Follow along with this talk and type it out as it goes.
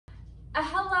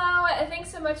Hello,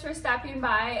 thanks so much for stopping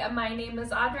by. My name is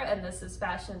Audra and this is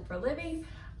Fashion for Living.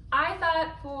 I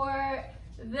thought for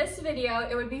this video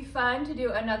it would be fun to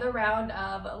do another round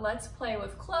of let's play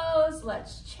with clothes,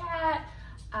 let's chat.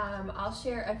 I'll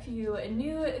share a few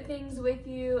new things with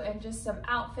you and just some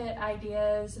outfit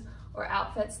ideas or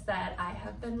outfits that I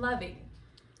have been loving.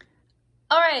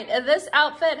 All right, this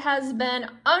outfit has been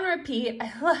on repeat.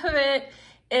 I love it.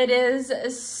 It is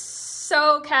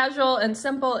so casual and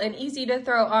simple and easy to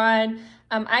throw on.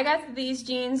 I got these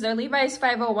jeans, they're Levi's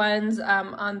 501s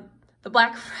on the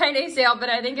Black Friday sale, but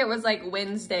I think it was like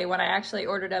Wednesday when I actually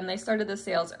ordered them. They started the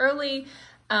sales early,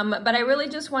 but I really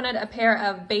just wanted a pair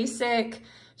of basic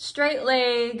straight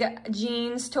leg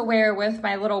jeans to wear with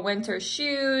my little winter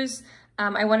shoes.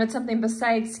 I wanted something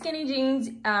besides skinny jeans.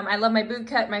 I love my boot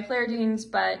cut, my flare jeans,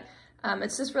 but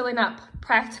it's just really not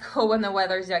practical when the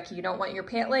weather's yucky. You don't want your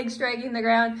pant legs dragging the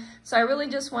ground. So I really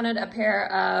just wanted a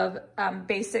pair of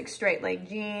basic straight leg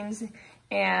jeans.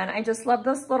 And I just love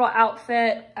this little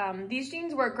outfit. These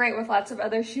jeans work great with lots of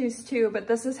other shoes too, but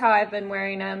this is how I've been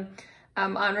wearing them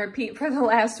on repeat for the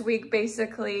last week,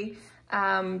 basically.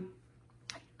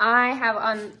 I have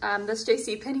on this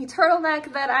JCPenney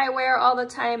turtleneck that I wear all the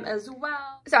time as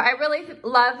well. So I really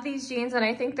love these jeans and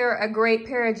I think they're a great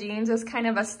pair of jeans as kind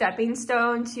of a stepping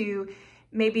stone to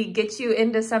maybe get you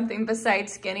into something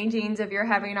besides skinny jeans if you're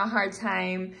having a hard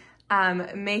time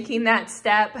making that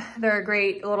step. They're a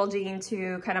great little jean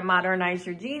to kind of modernize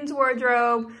your jeans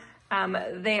wardrobe.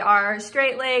 They are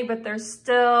straight leg, but they're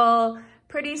still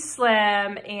pretty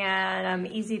slim and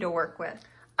easy to work with.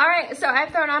 All right, so I've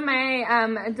thrown on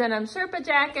my denim sherpa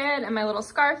jacket and my little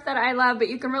scarf that I love, but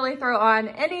you can really throw on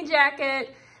any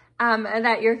jacket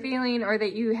that you're feeling or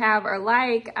that you have or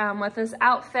like with this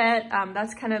outfit.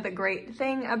 That's kind of the great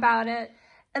thing about it.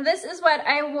 And this is what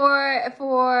I wore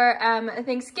for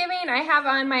Thanksgiving. I have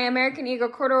on my American Eagle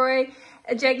corduroy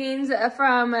jeggings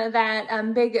from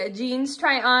that big jeans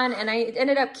try on, and I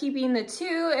ended up keeping the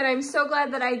two, and I'm so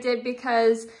glad that I did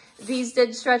because these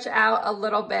did stretch out a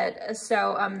little bit,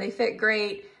 so they fit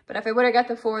great. But if I would have got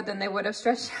the 4, then they would have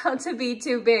stretched out to be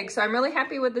too big. So I'm really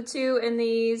happy with the 2 in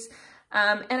these.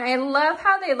 And I love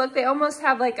how they look. They almost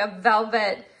have like a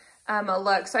velvet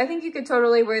look. So I think you could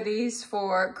totally wear these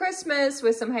for Christmas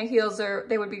with some high heels, or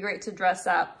they would be great to dress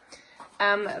up.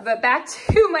 But back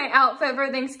to my outfit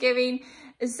for Thanksgiving.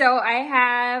 So I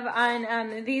have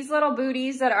on these little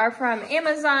booties that are from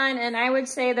Amazon, and I would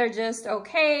say they're just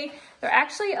okay. They're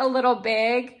actually a little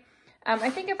big. I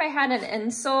think if I had an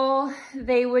insole,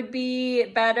 they would be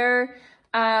better.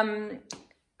 I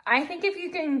think if you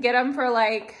can get them for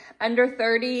like under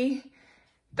 $30-ish,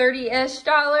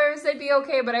 they'd be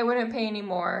okay, but I wouldn't pay any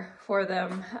more for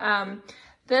them.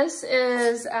 This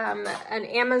is an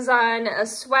Amazon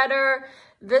sweater.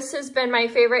 This has been my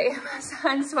favorite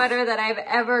Amazon sweater that I've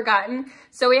ever gotten.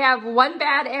 So we have one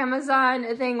bad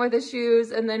Amazon thing with the shoes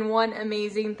and then one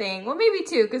amazing thing. Well, maybe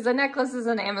 2, because the necklace is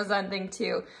an Amazon thing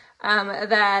too,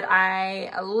 that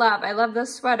I love. I love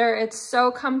this sweater. It's so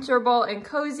comfortable and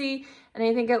cozy, and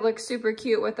I think it looks super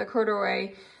cute with the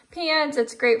corduroy pants.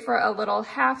 It's great for a little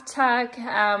half tuck.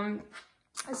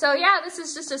 So yeah, this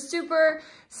is just a super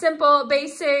simple,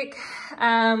 basic,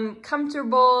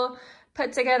 comfortable,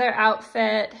 put together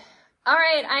outfit. All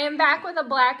right, I am back with a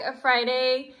Black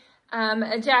Friday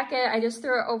jacket. I just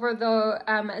threw it over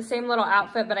the same little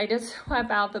outfit, but I did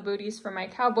swap out the booties for my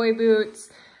cowboy boots.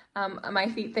 My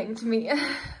feet thanked me.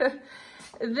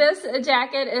 This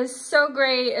jacket is so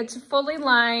great. It's fully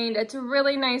lined. It's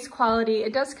really nice quality.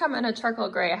 It does come in a charcoal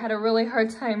gray. I had a really hard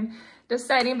time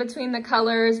deciding between the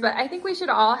colors, but I think we should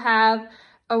all have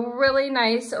a really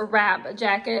nice wrap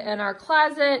jacket in our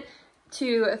closet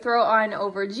to throw on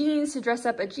over jeans, to dress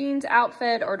up a jeans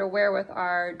outfit, or to wear with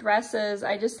our dresses.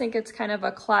 I just think it's kind of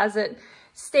a closet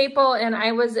staple, and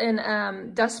I was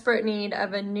in desperate need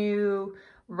of a new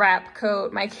wrap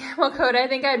coat. My camel coat, I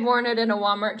think I'd worn it in a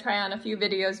Walmart try on a few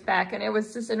videos back, and it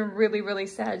was just in a really, really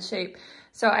sad shape.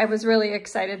 So I was really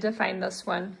excited to find this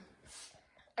one.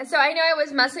 And so I know I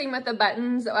was messing with the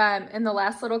buttons in the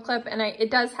last little clip, and it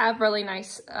does have really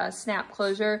nice snap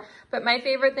closure. But my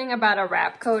favorite thing about a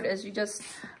wrap coat is you just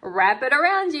wrap it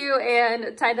around you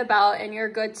and tie the belt and you're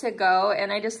good to go.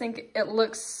 And I just think it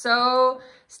looks so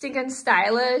stinking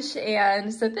stylish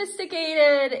and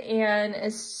sophisticated, and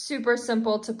is super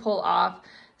simple to pull off.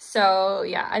 So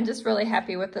yeah, I'm just really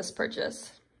happy with this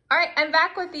purchase. All right, I'm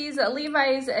back with these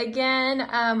Levi's again.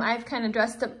 I've kind of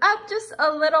dressed them up just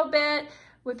a little bit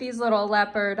with these little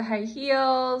leopard high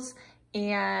heels,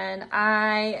 and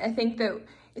I think that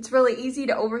it's really easy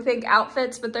to overthink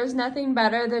outfits, but there's nothing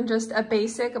better than just a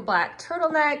basic black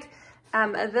turtleneck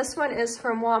This one is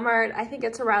from Walmart. I think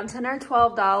it's around $10 or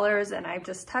 $12, and I've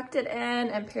just tucked it in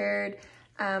and paired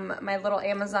my little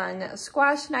Amazon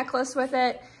squash necklace with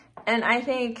it. And I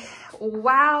think,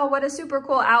 wow, what a super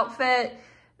cool outfit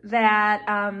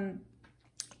that,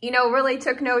 you know, really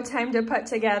took no time to put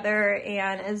together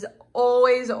and is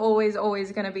always, always,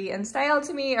 always gonna be in style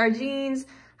to me, are jeans,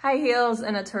 high heels,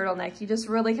 and a turtleneck. You just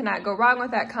really cannot go wrong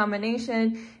with that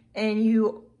combination, and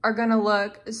you are gonna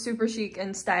look super chic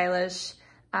and stylish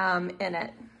in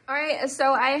it. All right,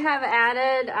 so I have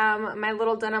added my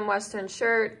little denim Western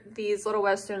shirt. These little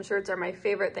Western shirts are my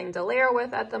favorite thing to layer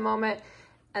with at the moment.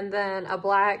 And then a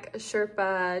black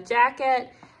Sherpa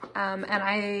jacket. And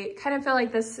I kind of feel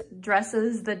like this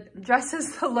dresses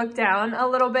the look down a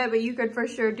little bit, but you could for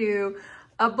sure do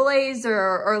a blazer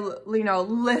or, you know,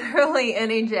 literally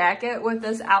any jacket with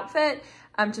this outfit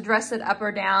to dress it up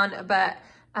or down. But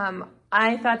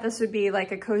I thought this would be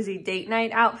like a cozy date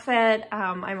night outfit.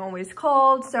 I'm always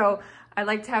cold, so I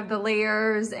like to have the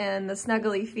layers and the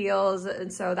snuggly feels,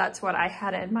 and so that's what I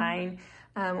had in mind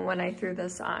when I threw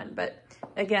this on. But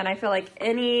again, I feel like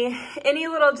any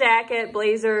little jacket,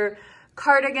 blazer,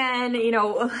 cardigan, you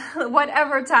know,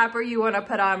 whatever topper you want to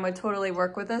put on would totally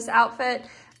work with this outfit.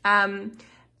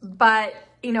 But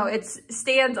you know, it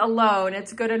stands alone.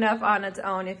 It's good enough on its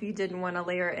own if you didn't want to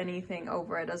layer anything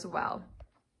over it as well.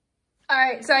 All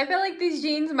right, so I feel like these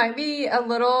jeans might be a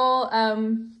little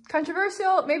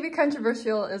controversial. Maybe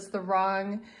controversial is the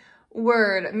wrong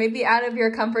word. Maybe out of your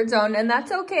comfort zone, and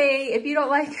that's okay. If you don't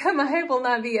like them, I will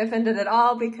not be offended at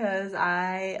all because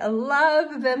I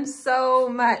love them so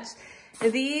much.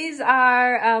 These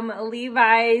are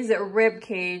Levi's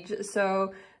ribcage,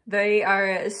 so they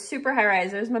are super high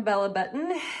rise. There's my belly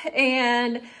button,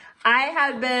 and I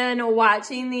had been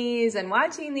watching these, and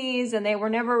they were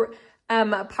never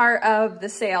part of the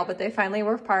sale, but they finally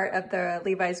were part of the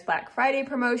Levi's Black Friday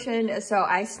promotion. So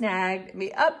I snagged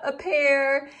me up a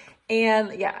pair,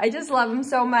 and yeah, I just love them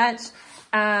so much.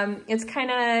 It's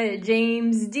kind of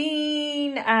James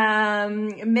Dean,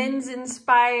 men's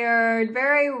inspired,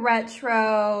 very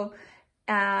retro.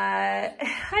 I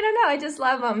don't know, I just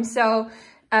love them. So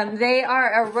they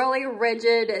are a really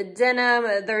rigid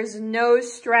denim. There's no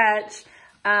stretch.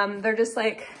 They're just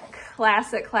like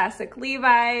classic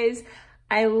Levi's.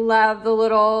 I love the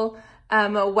little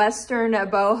Western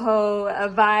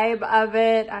boho vibe of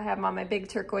it. I have on my big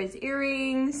turquoise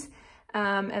earrings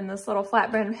and this little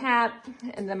flat brim hat,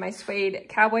 and then my suede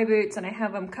cowboy boots, and I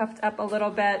have them cuffed up a little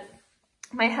bit.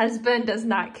 My husband does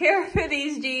not care for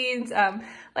these jeans,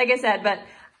 like I said, but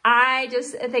I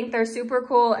just think they're super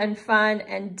cool and fun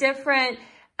and different.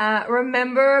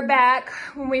 Remember back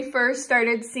when we first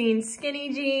started seeing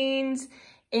skinny jeans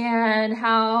and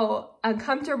how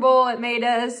uncomfortable it made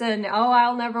us, and oh,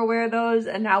 I'll never wear those,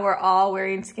 and now we're all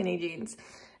wearing skinny jeans.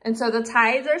 And so the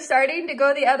tides are starting to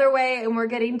go the other way, and we're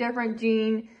getting different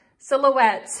jean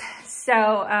silhouettes.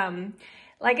 So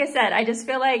like I said, I just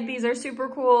feel like these are super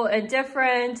cool and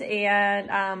different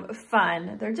and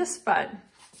fun. They're just fun.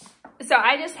 So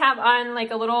I just have on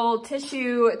like a little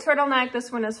tissue turtleneck.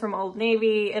 This one is from Old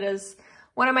Navy. It is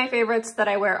one of my favorites that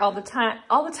I wear all the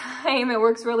time. It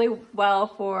works really well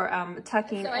for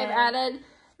tucking in. So I've added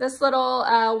this little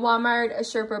Walmart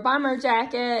Sherpa bomber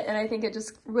jacket, and I think it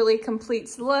just really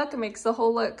completes the look. It makes the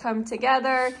whole look come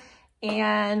together.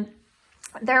 And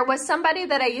there was somebody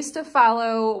that I used to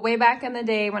follow way back in the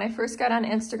day when I first got on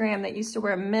Instagram that used to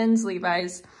wear men's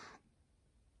Levi's.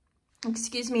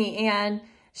 Excuse me. And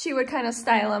she would kind of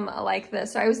style them like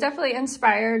this. So I was definitely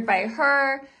inspired by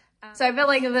her. So I feel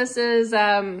like this is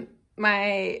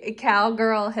my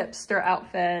cowgirl hipster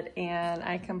outfit, and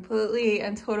I completely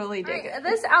and totally dig it.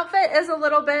 This outfit is a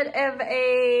little bit of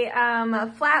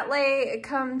a flat lay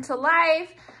come to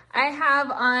life. I have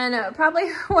on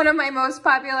probably one of my most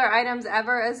popular items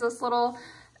ever is this little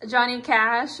Johnny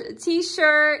Cash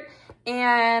t-shirt,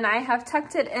 and I have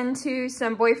tucked it into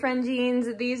some boyfriend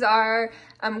jeans. These are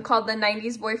called the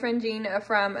 90s boyfriend jean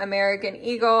from American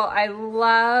Eagle. I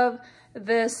love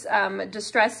this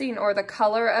distressing or the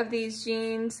color of these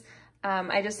jeans.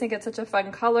 I just think it's such a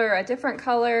fun color, a different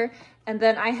color. And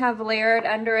then I have layered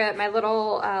under it my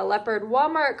little leopard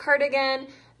Walmart cardigan.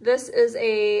 This is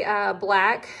a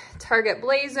black Target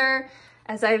blazer.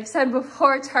 As I've said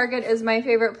before, Target is my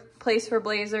favorite place for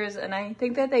blazers, and I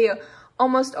think that they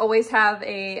almost always have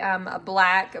a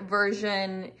black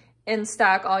version in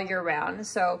stock all year round.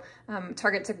 So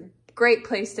Target's a great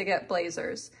place to get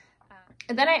blazers.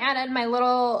 And then I added my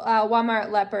little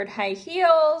Walmart leopard high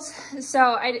heels.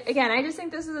 So again, I just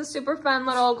think this is a super fun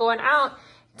little going out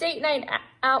date night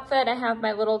outfit. I have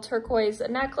my little turquoise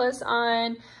necklace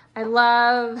on. I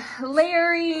love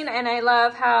layering, and I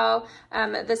love how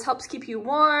this helps keep you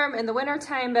warm in the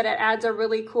wintertime, but it adds a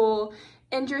really cool,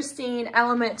 interesting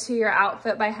element to your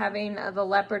outfit by having the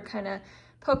leopard kind of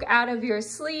poke out of your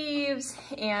sleeves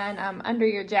and under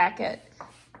your jacket.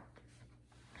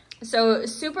 So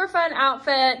super fun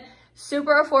outfit,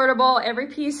 super affordable. Every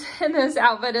piece in this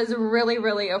outfit is really,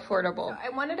 really affordable. I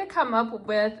wanted to come up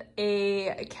with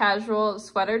a casual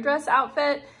sweater dress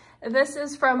outfit. This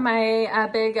is from my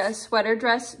big sweater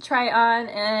dress try on,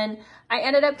 and I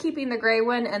ended up keeping the gray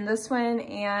one and this one,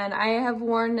 and I have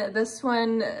worn this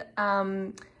one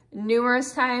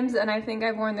numerous times, and I think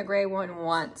I've worn the gray one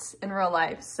once in real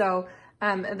life. So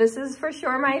this is for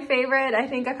sure my favorite. I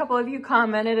think a couple of you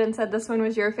commented and said this one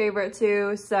was your favorite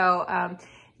too. So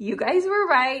you guys were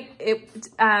right.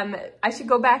 I should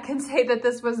go back and say that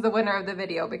this was the winner of the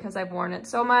video because I've worn it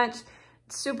so much.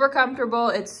 It's super comfortable.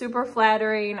 It's super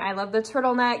flattering. I love the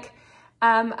turtleneck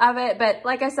of it. But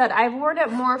like I said, I've worn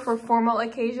it more for formal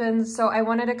occasions. So I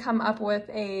wanted to come up with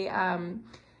a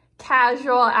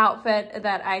casual outfit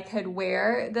that I could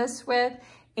wear this with.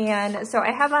 And so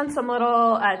I have on some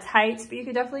little tights, but you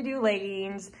could definitely do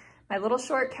leggings, my little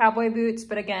short cowboy boots,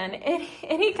 but again,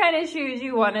 any kind of shoes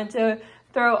you wanted to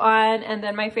throw on, and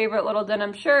then my favorite little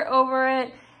denim shirt over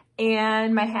it,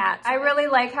 and my hat. I really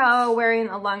like how wearing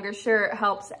a longer shirt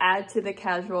helps add to the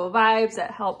casual vibes. It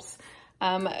helps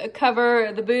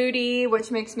cover the booty,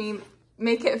 which makes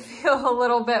it feel a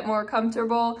little bit more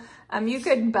comfortable. You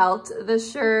could belt the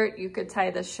shirt, you could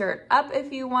tie the shirt up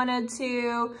if you wanted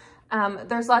to.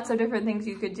 There's lots of different things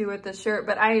you could do with the shirt,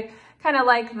 but I kind of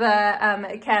like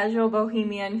the casual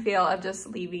bohemian feel of just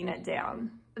leaving it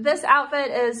down. This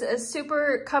outfit is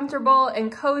super comfortable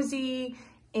and cozy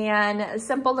and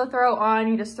simple to throw on.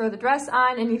 You just throw the dress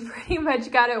on and you pretty much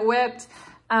got it whipped.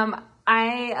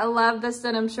 I love this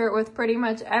denim shirt with pretty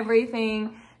much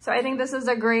everything. So I think this is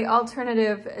a great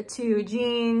alternative to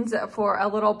jeans for a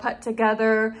little put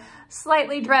together,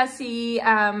 slightly dressy,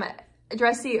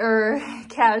 dressier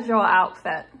casual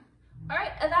outfit. All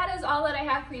right, that is all that I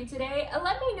have for you today.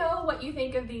 Let me know what you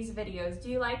think of these videos. Do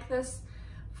you like this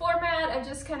format of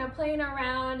just kind of playing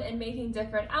around and making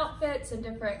different outfits and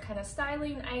different kind of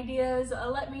styling ideas?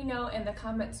 Let me know in the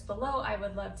comments below. I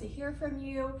would love to hear from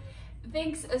you.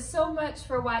 Thanks so much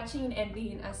for watching and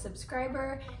being a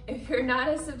subscriber. If you're not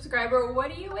a subscriber, what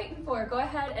are you waiting for? Go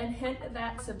ahead and hit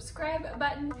that subscribe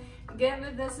button.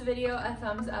 Give this video a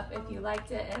thumbs up if you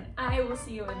liked it, and I will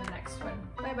see you in the next one.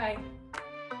 Bye-bye.